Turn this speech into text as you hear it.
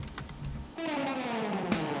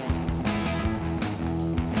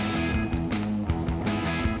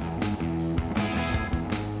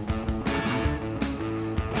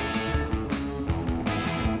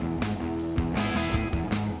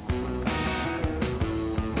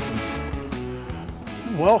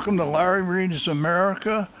Welcome to Larry Reed's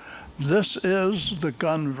America. This is the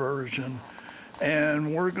gun version,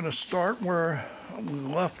 and we're going to start where we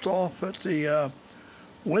left off at the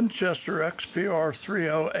Winchester XPR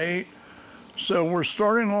 308. So we're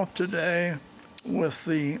starting off today with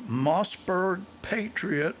the Mossberg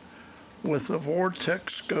Patriot with the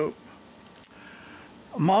Vortex scope.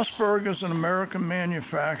 Mossberg is an American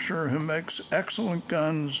manufacturer who makes excellent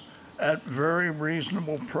guns at very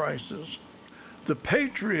reasonable prices. The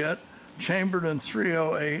Patriot, chambered in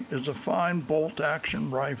 308, is a fine bolt-action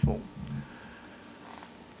rifle.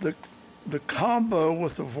 The combo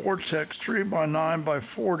with the Vortex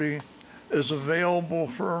 3x9x40 is available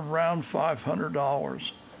for around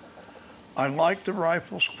 $500. I like the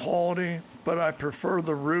rifle's quality, but I prefer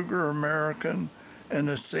the Ruger American and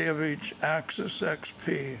the Savage Axis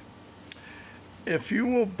XP. If you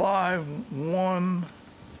will buy one,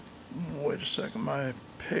 wait a second, my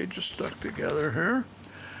page is stuck together here.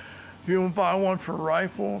 If you will buy one for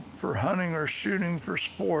rifle, for hunting or shooting for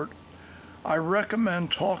sport, I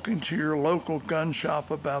recommend talking to your local gun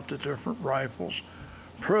shop about the different rifles,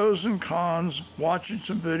 pros and cons, watching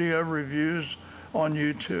some video reviews on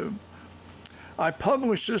YouTube. I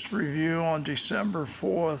published this review on December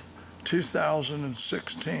 4th,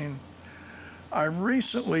 2016. I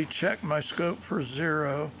recently checked my scope for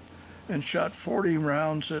zero and shot 40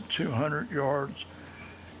 rounds at 200 yards.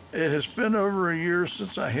 It has been over a year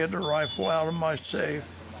since I had the rifle out of my safe.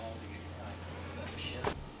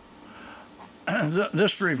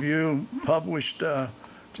 This review published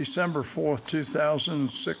December 4th,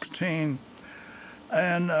 2016.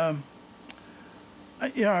 And I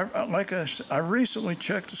recently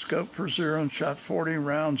checked the scope for zero and shot 40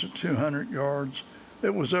 rounds at 200 yards.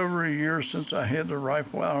 It was over a year since I had the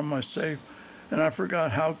rifle out of my safe, and I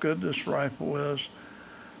forgot how good this rifle is.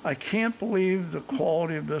 I can't believe the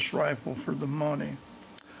quality of this rifle for the money.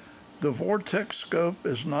 The Vortex scope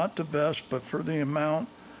is not the best, but for the amount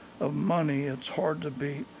of money, it's hard to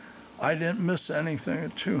beat. I didn't miss anything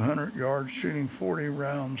at 200 yards shooting 40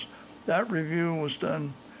 rounds. That review was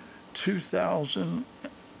done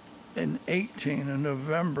 2018 in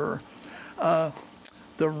November. The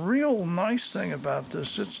real nice thing about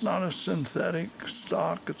this, it's not a synthetic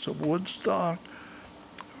stock, it's a wood stock.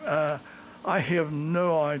 I have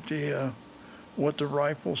no idea what the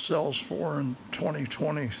rifle sells for in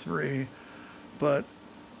 2023, but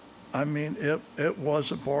I mean, it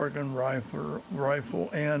was a bargain rifle,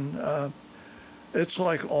 and it's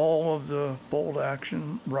like all of the bolt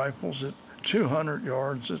action rifles at 200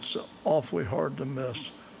 yards. It's awfully hard to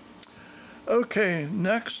miss. Okay,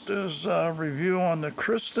 next is a review on the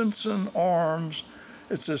Christensen Arms.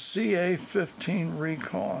 It's a CA-15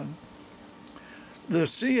 Recon. The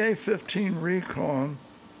CA-15 Recon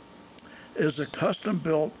is a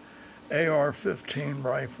custom-built AR-15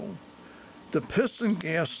 rifle. The piston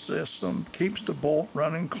gas system keeps the bolt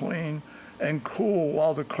running clean and cool,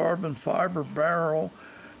 while the carbon fiber barrel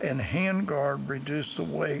and handguard reduce the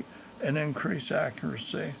weight and increase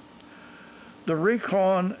accuracy. The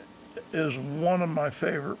Recon is one of my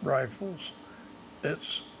favorite rifles.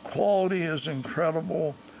 Its quality is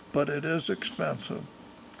incredible, but it is expensive.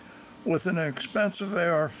 With an expensive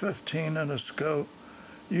AR-15 and a scope,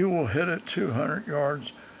 you will hit at 200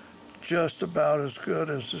 yards just about as good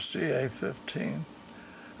as the CA-15.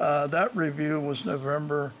 That review was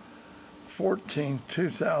November 14,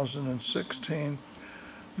 2016.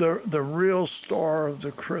 The real star of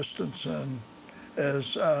the Christensen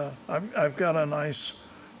is, I've got a nice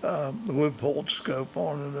Leupold scope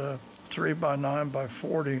on it, a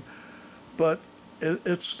 3x9x40, but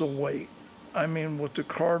it's the weight. I mean, with the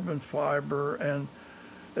carbon fiber and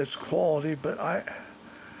its quality, but I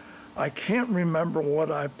can't remember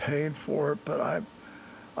what I paid for it, but I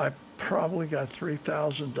probably got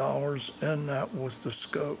 $3,000 in that with the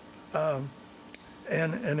scope. And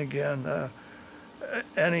again,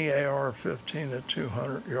 any AR-15 at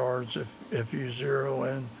 200 yards, if you zero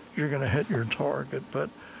in, you're going to hit your target. But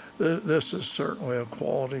this is certainly a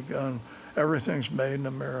quality gun. Everything's made in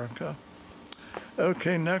America.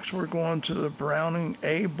 Okay, next we're going to the Browning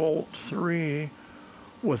A-Bolt 3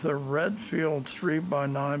 with a Redfield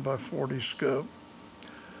 3x9x40 scope.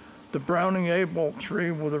 The Browning A-Bolt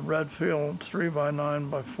 3 with a Redfield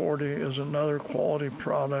 3x9x40 is another quality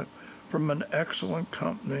product from an excellent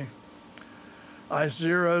company. I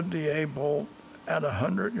zeroed the A-Bolt at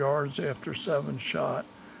 100 yards after 7 shot.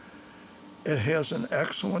 It has an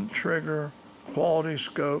excellent trigger, quality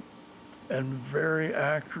scope, and very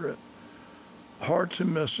accurate. Hard to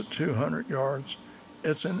miss at 200 yards.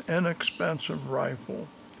 It's an inexpensive rifle.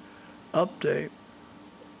 Update: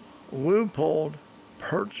 Leupold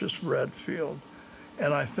purchased Redfield,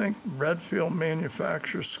 and I think Redfield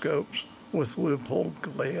manufactures scopes with loopholed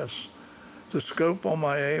glass. The scope on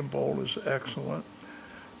my A-bolt is excellent.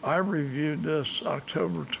 I reviewed this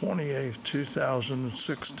October 28th,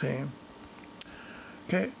 2016.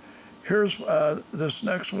 Okay, here's this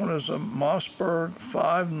next one is a Mossberg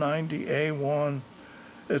 590A1.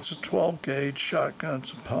 It's a 12 gauge shotgun.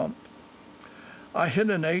 It's a pump. I hit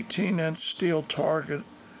an 18-inch steel target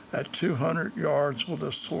at 200 yards with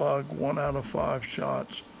a slug, 1 out of 5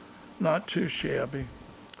 shots. Not too shabby.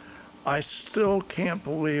 I still can't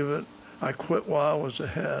believe it. I quit while I was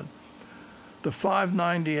ahead. The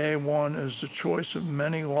 590A1 is the choice of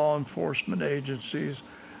many law enforcement agencies,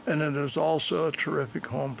 and it is also a terrific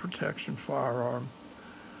home protection firearm.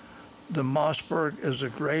 The Mossberg is a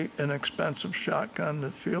great, inexpensive shotgun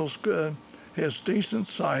that feels good, has decent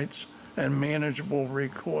sights, and manageable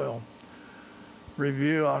recoil.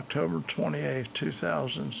 Review October 28,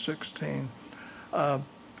 2016.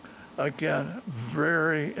 Again,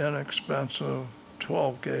 very inexpensive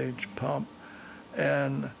 12-gauge pump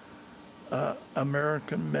and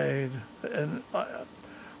American made. And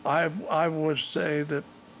I would say that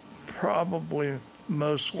probably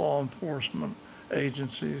most law enforcement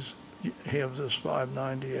agencies have this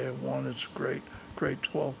 590A1. It's a great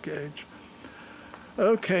 12 gauge.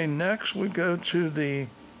 Okay, next we go to the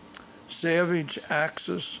Savage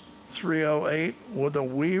Axis 308 with a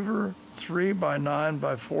Weaver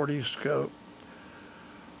 3x9x40 scope.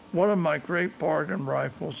 One of my great bargain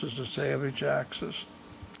rifles is a Savage Axis.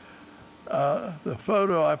 The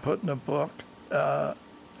photo I put in the book,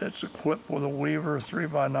 it's equipped with a Weaver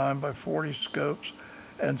 3x9x40 scopes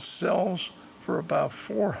and sells for about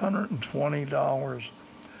 $420.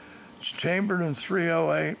 It's chambered in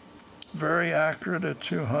 308, very accurate at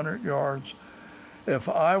 200 yards. If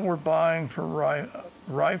I were buying for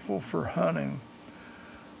rifle for hunting,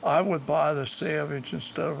 I would buy the Savage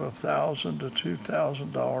instead of $1,000 to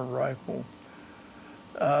 $2,000 rifle.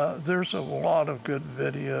 There's a lot of good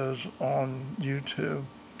videos on YouTube.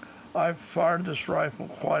 I've fired this rifle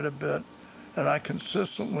quite a bit, and I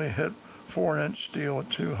consistently hit 4-inch steel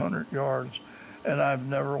at 200 yards, and I've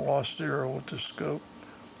never lost zero with the scope.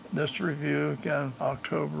 This review, again,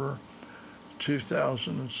 October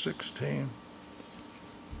 2016.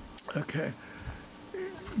 Okay.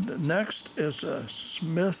 The next is a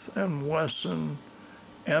Smith & Wesson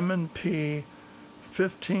M&P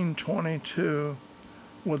 1522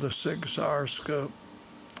 with a Sig Sauer scope.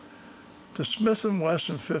 The Smith &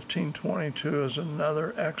 Wesson 1522 is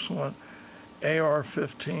another excellent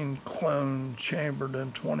AR-15 clone chambered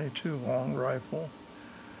in 22 long rifle.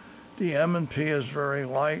 The M&P is very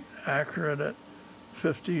light, accurate at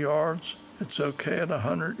 50 yards. It's okay at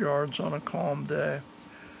 100 yards on a calm day.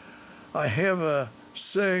 I have a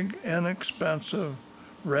Sig inexpensive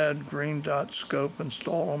red green dot scope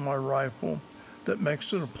installed on my rifle that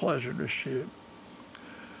makes it a pleasure to shoot.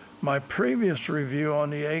 My previous review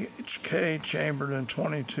on the HK chambered in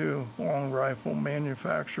 22 long rifle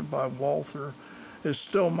manufactured by Walther is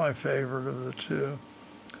still my favorite of the two.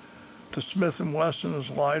 The Smith & Wesson is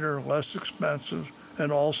lighter, less expensive,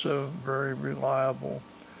 and also very reliable.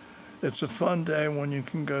 It's a fun day when you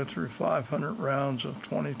can go through 500 rounds of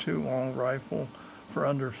 22 long rifle for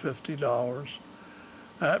under $50.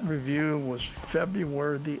 That review was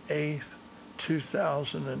February the 8th,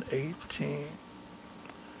 2018.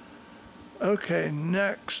 Okay,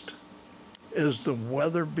 next is the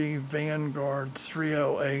Weatherby Vanguard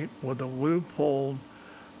 308 with a loophole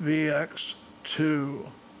VX2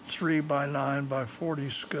 3x9x40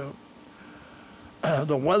 scope.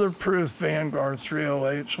 The weatherproof Vanguard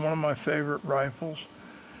 308 is one of my favorite rifles.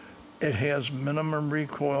 It has minimum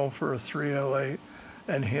recoil for a 308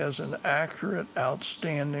 and has an accurate,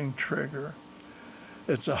 outstanding trigger.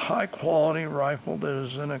 It's a high-quality rifle that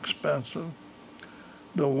is inexpensive.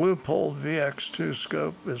 The Loophole VX2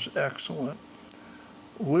 scope is excellent.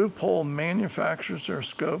 Loophole manufactures their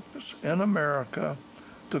scopes in America.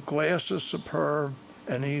 The glass is superb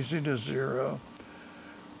and easy to zero.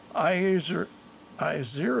 I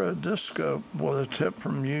zeroed this scope with a tip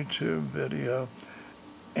from YouTube video,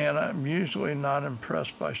 and I'm usually not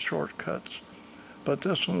impressed by shortcuts, but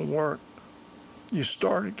this will work. You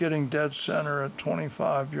start getting dead center at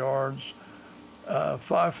 25 yards.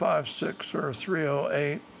 5.56 or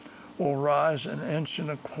 308 will rise 1.25 inches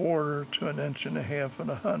to 1.5 inches at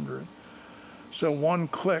 100. So 1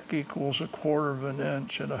 click equals 1/4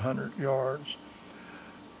 inch at 100 yards.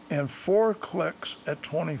 And 4 clicks at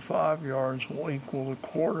 25 yards will equal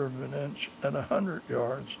 1/4 inch at 100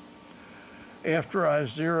 yards. After I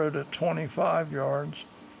zeroed at 25 yards,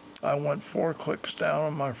 I went 4 clicks down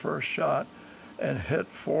on my first shot, and hit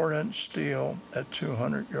 4-inch steel at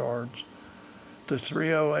 200 yards. The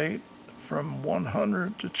 308 from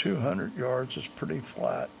 100 to 200 yards is pretty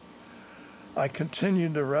flat. I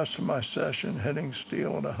continued the rest of my session hitting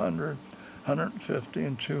steel at 100, 150,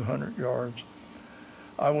 and 200 yards.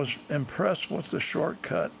 I was impressed with the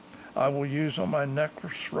shortcut I will use on my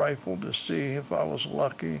next rifle to see if I was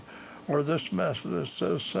lucky, or this method is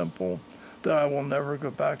so simple that I will never go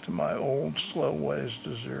back to my old slow ways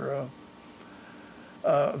to zero.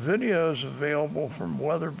 Videos available from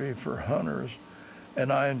Weatherby for hunters,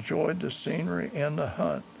 and I enjoyed the scenery and the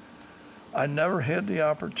hunt. I never had the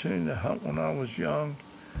opportunity to hunt when I was young,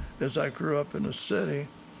 as I grew up in the city,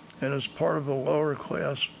 and as part of a lower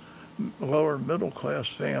middle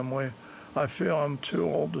class family, I feel I'm too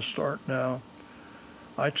old to start now.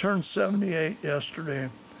 I turned 78 yesterday,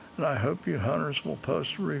 and I hope you hunters will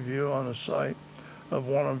post a review on the site of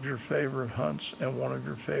one of your favorite hunts and one of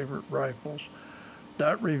your favorite rifles.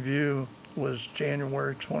 That review was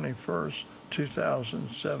January 21st,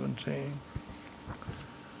 2017.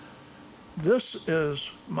 This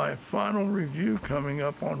is my final review coming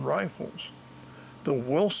up on rifles. The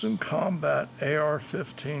Wilson Combat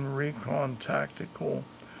AR-15 Recon Tactical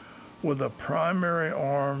with a primary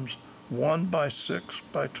arms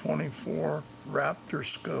 1x6x24 Raptor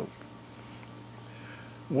scope.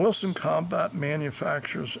 Wilson Combat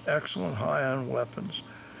manufactures excellent high-end weapons,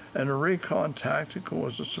 and the Recon Tactical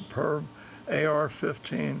is a superb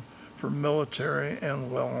AR-15 for military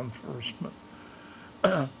and law enforcement.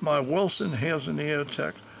 My Wilson has an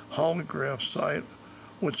EOTech holograph sight,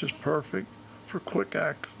 which is perfect for quick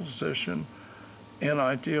acquisition and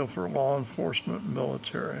ideal for law enforcement and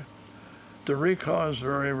military. The Recon is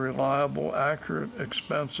very reliable, accurate,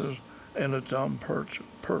 expensive, and a dumb purchase.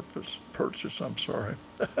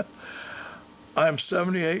 I am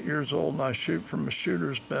 78 years old and I shoot from a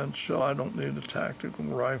shooter's bench, so I don't need a tactical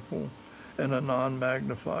rifle and a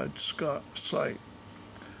non-magnified sight.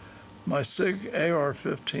 My SIG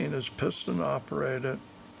AR-15 is piston operated,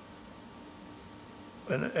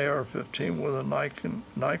 an AR-15 with a Nikon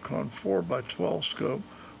 4x12 scope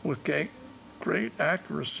with great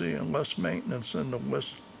accuracy and less maintenance than the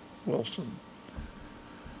Wilson.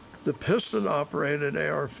 The piston-operated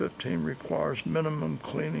AR-15 requires minimum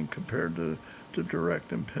cleaning compared to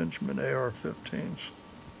direct impingement AR-15s.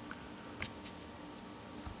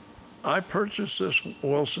 I purchased this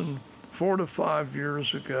Wilson 4 to 5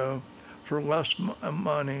 years ago for less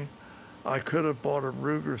money. I could have bought a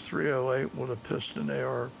Ruger 308 with a piston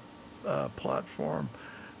AR platform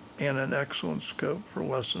and an excellent scope for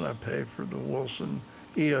less than I paid for the Wilson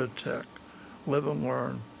EOTech. Live and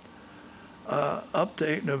learn.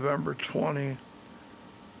 Update November 20,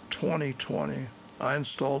 2020. I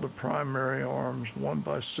installed a primary arms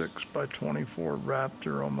 1x6x24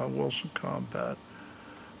 Raptor on my Wilson Combat.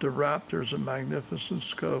 The Raptor is a magnificent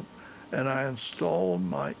scope, and I installed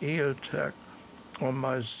my EOTech on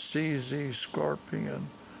my CZ Scorpion,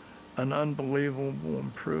 an unbelievable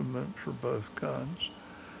improvement for both guns.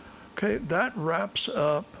 Okay, that wraps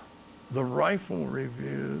up the rifle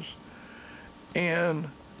reviews. And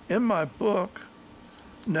in my book,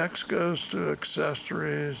 next goes to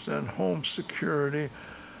accessories and home security.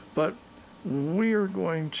 But I'm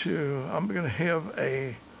going to have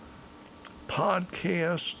a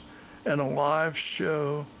podcast and a live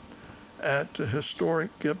show at the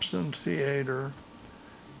historic Gibson Theater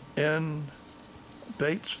in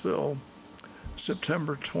Batesville,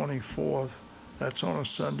 September 24th. That's on a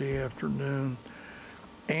Sunday afternoon.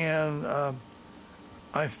 And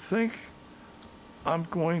I think I'm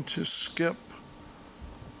going to skip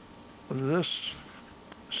this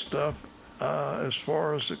stuff as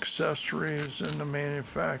far as accessories and the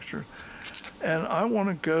manufacturer. And I want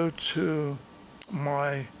to go to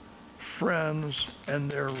my friends and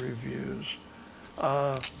their reviews.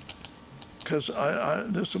 Because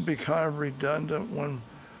this will be kind of redundant when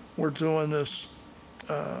we're doing this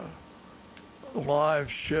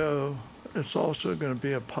live show. It's also going to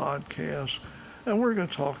be a podcast, and we're going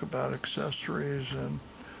to talk about accessories and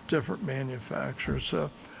different manufacturers. So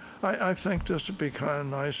I think this would be kind of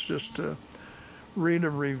nice just to read a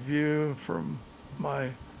review from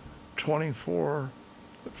my 24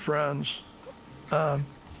 friends. I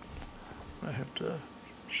have to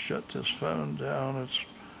shut this phone down. It's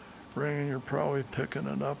ringing. You're probably picking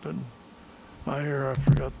it up in my ear. I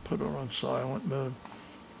forgot to put it on silent mode.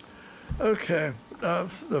 Okay,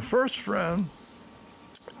 the first friend,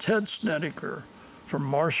 Ted Snedeker from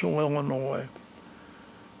Marshall, Illinois.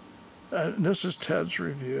 This is Ted's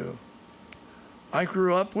review. I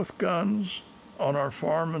grew up with guns. On our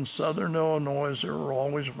farm in southern Illinois, there were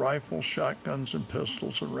always rifles, shotguns, and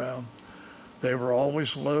pistols around. They were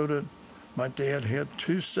always loaded. My dad had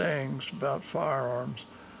two sayings about firearms.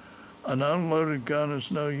 An unloaded gun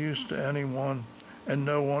is no use to anyone, and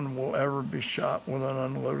no one will ever be shot with an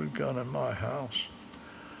unloaded gun in my house.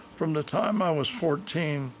 From the time I was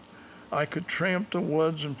 14, I could tramp the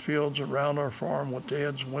woods and fields around our farm with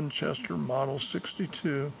Dad's Winchester Model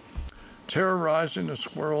 62, terrorizing the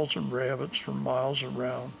squirrels and rabbits for miles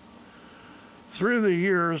around. Through the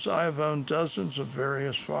years, I have owned dozens of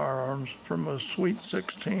various firearms, from a Sweet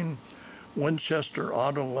 16 Winchester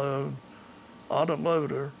autoloader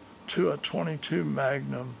to a .22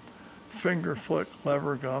 Magnum finger flick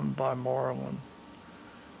lever gun by Marlin.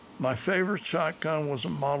 My favorite shotgun was a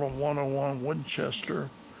Model 101 Winchester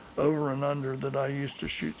over and under that I used to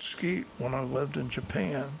shoot skeet when I lived in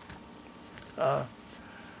Japan.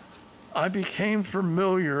 I became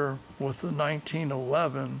familiar with the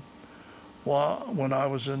 1911 when I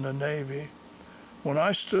was in the Navy. When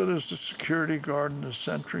I stood as the security guard in the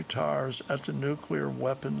sentry towers at the Nuclear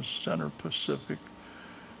Weapons Center Pacific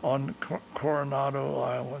on Coronado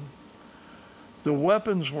Island. The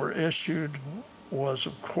weapons were issued was,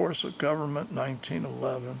 of course, a government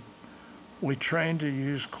 1911. We trained to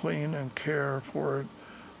use clean and care for it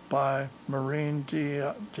by Marine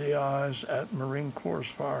DIs at Marine Corps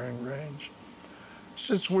firing range.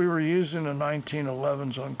 Since we were using the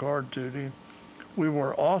 1911s on guard duty, we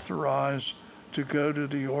were authorized to go to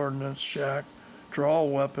the ordnance shack, draw a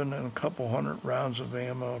weapon and a couple hundred rounds of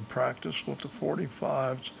ammo, and practice with the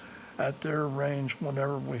 45s at their range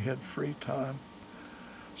whenever we had free time.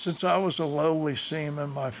 Since I was a lowly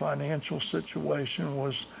seaman, my financial situation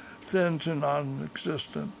was thin to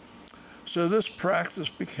non-existent, so this practice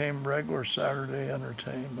became regular Saturday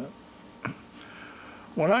entertainment.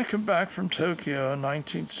 When I came back from Tokyo in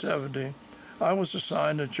 1970, I was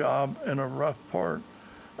assigned a job in a rough part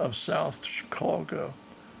of South Chicago.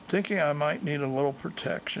 Thinking I might need a little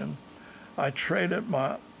protection, I traded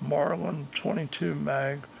my Marlin .22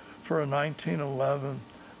 mag for a 1911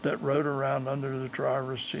 that rode around under the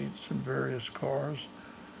driver's seats in various cars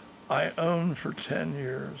I owned for 10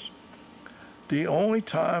 years. The only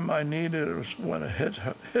time I needed it was when a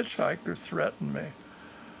hitchhiker threatened me.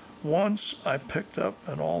 Once I picked up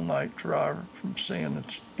an all-night driver from San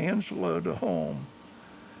Angelo to home.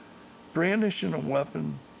 Brandishing a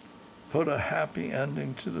weapon put a happy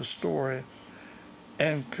ending to the story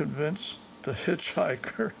and convinced the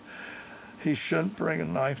hitchhiker he shouldn't bring a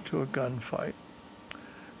knife to a gunfight.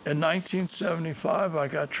 In 1975, I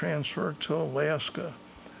got transferred to Alaska.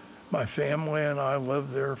 My family and I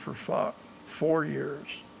lived there for 4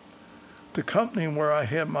 years. The company where I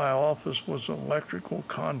had my office was an electrical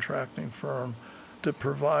contracting firm that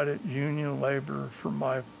provided union labor for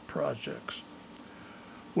my projects.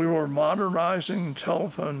 We were modernizing the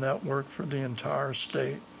telephone network for the entire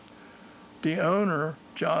state. The owner,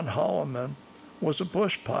 John Holloman, was a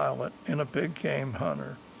bush pilot and a big game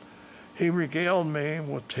hunter. He regaled me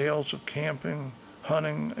with tales of camping,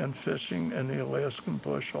 hunting, and fishing in the Alaskan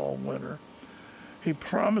bush all winter. He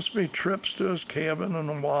promised me trips to his cabin in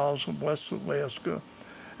the wilds of West Alaska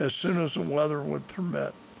as soon as the weather would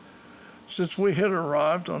permit. Since we had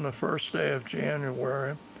arrived on the first day of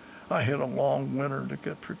January, I had a long winter to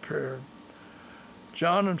get prepared.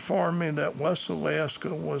 John informed me that West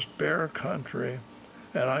Alaska was bear country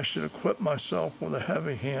and I should equip myself with a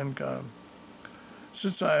heavy handgun.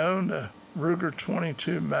 Since I owned a Ruger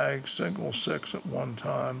 .22 Mag single 6 at one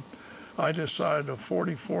time, I decided a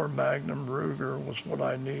 .44 Magnum Ruger was what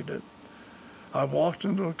I needed. I walked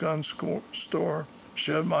into a gun store,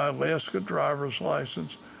 showed my Alaska driver's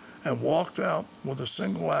license, and walked out with a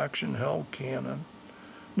single-action held cannon.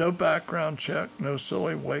 No background check, no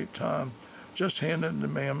silly wait time, just handed the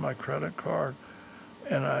man my credit card,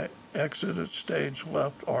 and I exited stage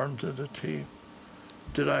left, armed to the teeth.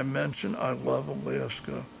 Did I mention I love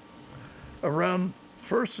Alaska? Around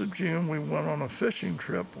 1st of June, we went on a fishing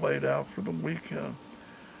trip laid out for the weekend.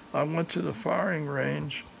 I went to the firing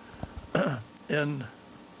range in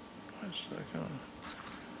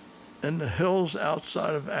the hills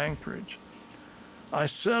outside of Anchorage. I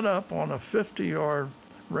set up on a 50-yard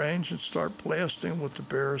range and start blasting with the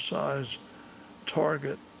bear-sized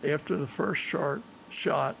target. After the first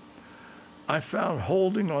shot, I found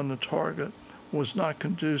holding on the target was not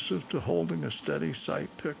conducive to holding a steady sight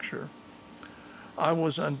picture. I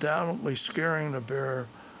was undoubtedly scaring the bear,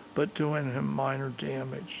 but doing him minor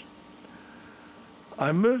damage.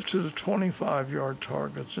 I moved to the 25-yard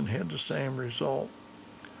targets and had the same result.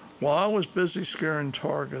 While I was busy scaring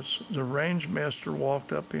targets, the range master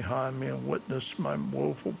walked up behind me and witnessed my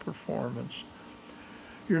woeful performance.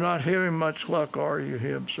 "You're not having much luck, are you?"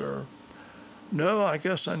 he observed. No, I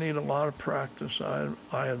guess I need a lot of practice,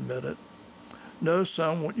 I admit it. No,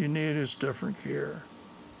 son, what you need is different gear.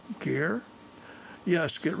 Gear?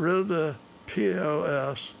 Yes, get rid of the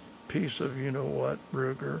POS, piece of you-know-what,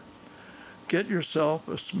 Ruger. Get yourself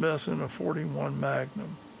a Smith and a 41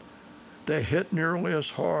 Magnum. They hit nearly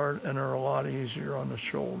as hard and are a lot easier on the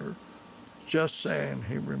shoulder. Just saying,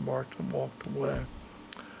 he remarked and walked away.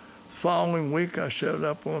 The following week, I showed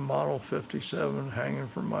up with a Model 57 hanging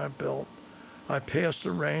from my belt. I passed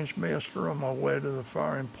the range master on my way to the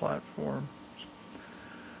firing platform.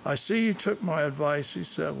 I see you took my advice, he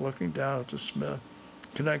said, looking down at the Smith.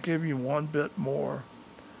 Can I give you one bit more?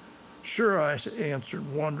 Sure, I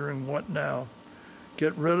answered, wondering what now.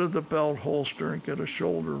 Get rid of the belt holster and get a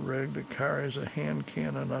shoulder rig that carries a hand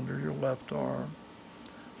cannon under your left arm.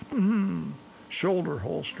 Shoulder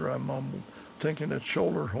holster, I mumbled, thinking that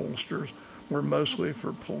shoulder holsters were mostly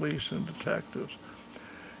for police and detectives.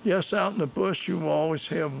 Yes, out in the bush you will always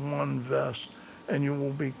have one vest, and you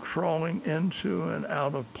will be crawling into and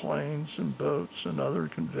out of planes and boats and other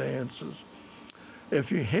conveyances.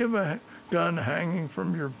 If you have a gun hanging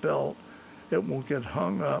from your belt, it will get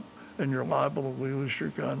hung up and you're liable to lose your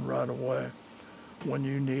gun right away when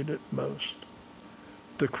you need it most.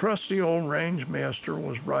 The crusty old range master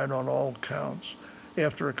was right on all counts.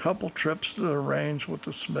 After a couple trips to the range with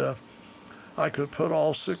the Smith, I could put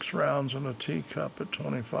all 6 rounds in a teacup at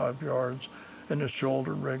 25 yards, and the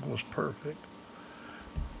shoulder rig was perfect.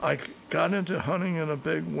 I got into hunting in a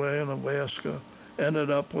big way in Alaska, ended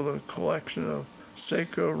up with a collection of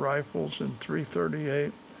Seiko rifles in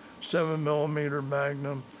 .338, 7mm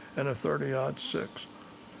Magnum, and a .30-06,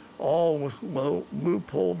 all with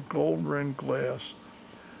loop-holed gold-rimmed glass.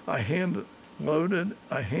 I hand-loaded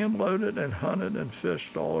and hunted and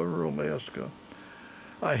fished all over Alaska.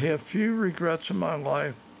 I have few regrets in my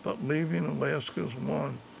life, but leaving Alaska is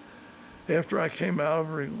one. After I came out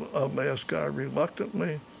of Alaska, I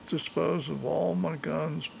reluctantly disposed of all my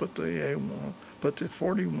guns but the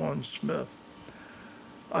 41 Smith.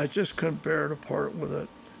 I just couldn't bear to part with it,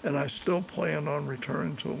 and I still plan on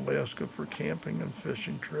returning to Alaska for camping and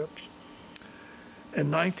fishing trips. In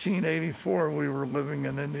 1984, we were living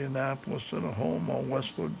in Indianapolis in a home on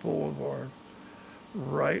Westwood Boulevard,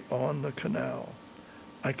 right on the canal.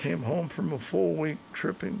 I came home from a full-week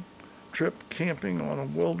trip camping on a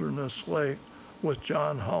wilderness lake with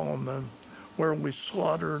John Holloman, where we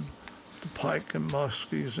slaughtered the pike and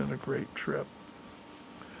muskies in a great trip.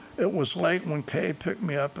 It was late when Kay picked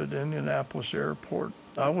me up at Indianapolis Airport.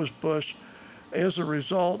 I was bushed. As a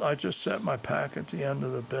result, I just set my pack at the end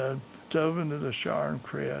of the bed, dove into the shower, and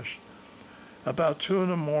crashed. About 2 in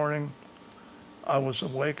the morning, I was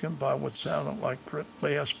awakened by what sounded like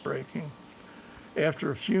glass breaking.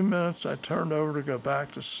 After a few minutes, I turned over to go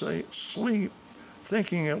back to sleep,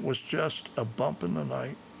 thinking it was just a bump in the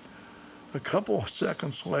night. A couple of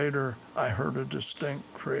seconds later, I heard a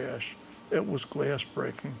distinct crash. It was glass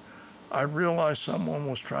breaking. I realized someone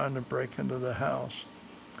was trying to break into the house.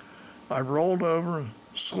 I rolled over,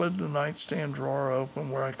 slid the nightstand drawer open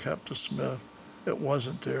where I kept the Smith. It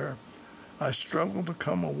wasn't there. I struggled to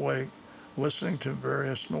come awake, listening to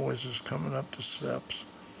various noises coming up the steps.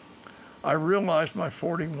 I realized my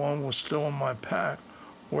 41 was still in my pack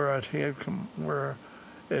where it had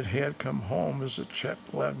come home as a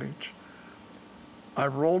checked luggage. I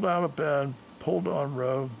rolled out of bed, pulled on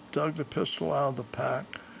robe, dug the pistol out of the pack,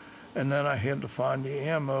 and then I had to find the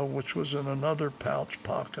ammo, which was in another pouch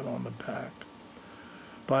pocket on the pack.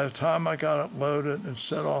 By the time I got it loaded and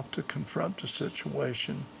set off to confront the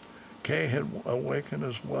situation, Kay had awakened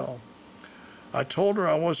as well. I told her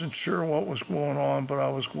I wasn't sure what was going on, but I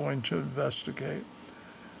was going to investigate.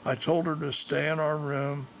 I told her to stay in our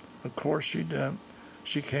room. Of course she didn't.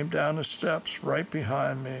 She came down the steps right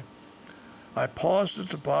behind me. I paused at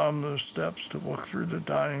the bottom of the steps to look through the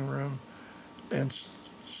dining room and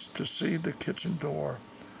to see the kitchen door.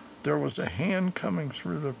 There was a hand coming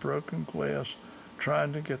through the broken glass,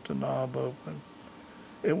 trying to get the knob open.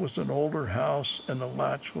 It was an older house, and the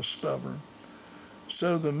latch was stubborn.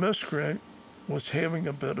 So the miscreant was having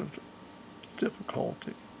a bit of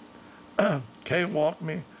difficulty. Kay walked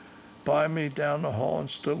by me down the hall and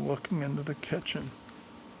stood looking into the kitchen.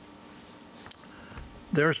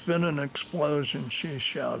 "There's been an explosion," she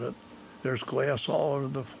shouted. "There's glass all over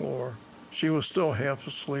the floor." She was still half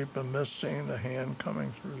asleep and missed seeing the hand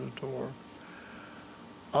coming through the door.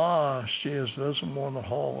 "Ah, she is visible in the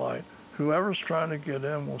hall light. Whoever's trying to get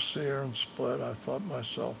in will see her and split," I thought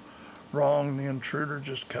myself. Wrong, the intruder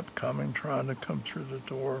just kept coming, trying to come through the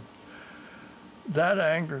door. That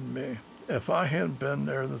angered me. If I hadn't been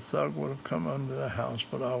there, the thug would have come into the house,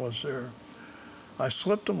 but I was there. I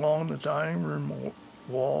slipped along the dining room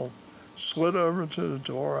wall, slid over to the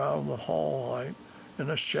door out of the hall light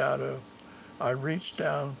in a shadow. I reached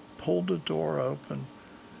down, pulled the door open.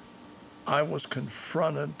 I was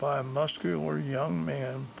confronted by a muscular young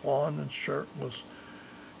man, blond and shirtless.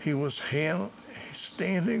 He was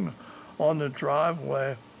standing on the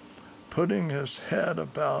driveway, putting his head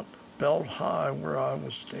about belt high where I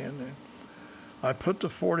was standing. I put the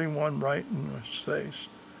 .41 right in his face.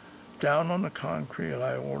 Down on the concrete,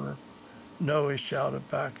 I ordered. No, he shouted,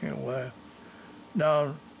 backing away.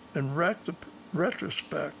 Now, in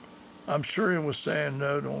retrospect, I'm sure he was saying,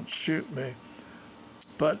 no, don't shoot me.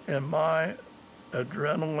 But in my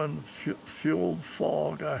adrenaline-fueled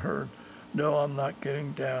fog, I heard, no, I'm not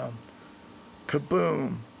getting down.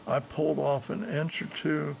 Kaboom! I pulled off an inch or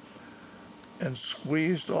two and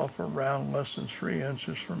squeezed off a round less than 3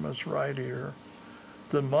 inches from his right ear.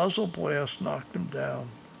 The muzzle blast knocked him down.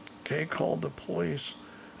 Kay called the police,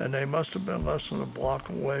 and they must have been less than a block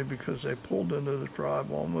away because they pulled into the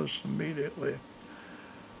drive almost immediately.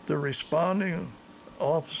 The responding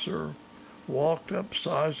officer walked up,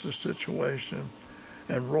 sized the situation,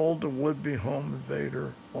 and rolled the would-be home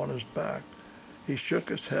invader on his back. He shook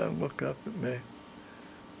his head, looked up at me.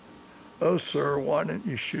 Oh, sir, why didn't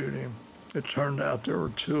you shoot him? It turned out there were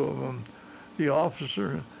 2 of them. The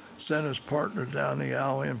officer sent his partner down the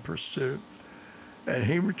alley in pursuit, and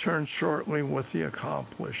he returned shortly with an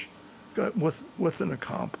accomplice.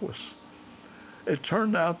 It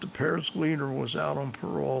turned out the pair's leader was out on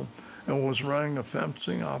parole and was running a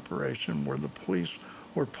fencing operation where the police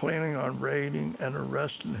were planning on raiding and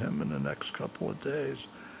arresting him in the next couple of days.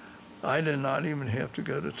 I did not even have to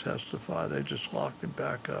go to testify. They just locked him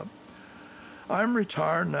back up. I'm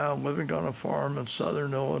retired now, living on a farm in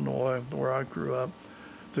southern Illinois where I grew up.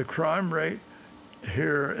 The crime rate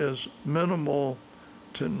here is minimal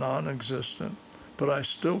to non-existent, but I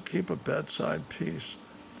still keep a bedside piece.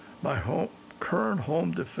 My current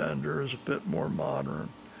home defender is a bit more modern.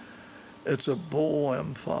 It's a Bull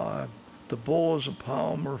M5. The Bull is a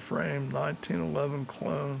polymer frame 1911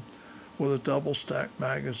 clone with a double-stack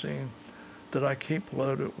magazine that I keep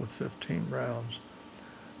loaded with 15 rounds.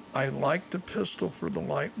 I like the pistol for the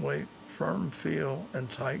lightweight, firm feel,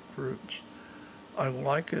 and tight groups. I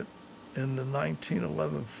like it in the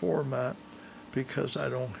 1911 format because I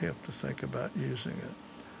don't have to think about using it.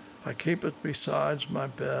 I keep it beside my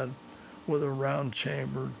bed with a round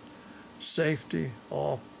chambered, safety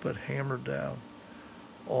off but hammer down.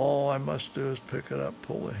 All I must do is pick it up,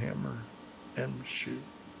 pull the hammer, and shoot.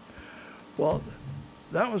 Well,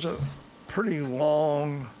 that was a pretty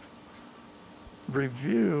long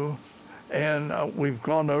review, and we've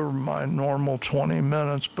gone over my normal 20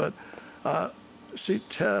 minutes, but see,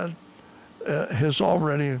 Ted has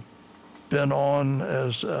already been on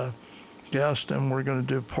as a guest, and we're going to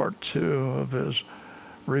do part 2 of his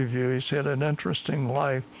review. He's had an interesting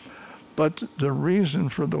life, but the reason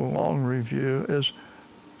for the long review is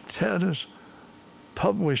Ted has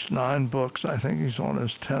published 9 books. I think he's on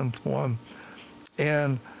his 10th one,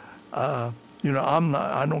 and I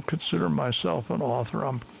don't consider myself an author.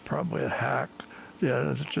 I'm probably a hack.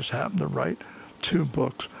 Yeah, it just happened to write 2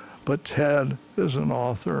 books. But Ted is an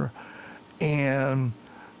author, and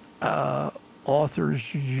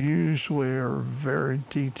authors usually are very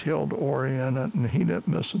detailed oriented, and he didn't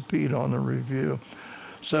miss a beat on the review.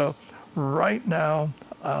 So right now,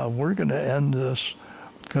 we're going to end this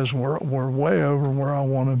because we're way over where I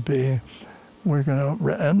want to be. We're going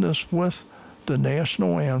to end this with the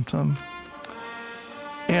national anthem.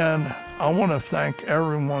 And I want to thank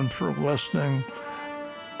everyone for listening.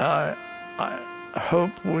 I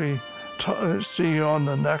hope we see you on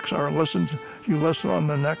the next, or listen on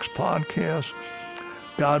the next podcast.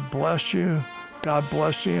 God bless you. God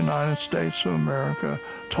bless the United States of America.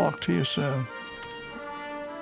 Talk to you soon.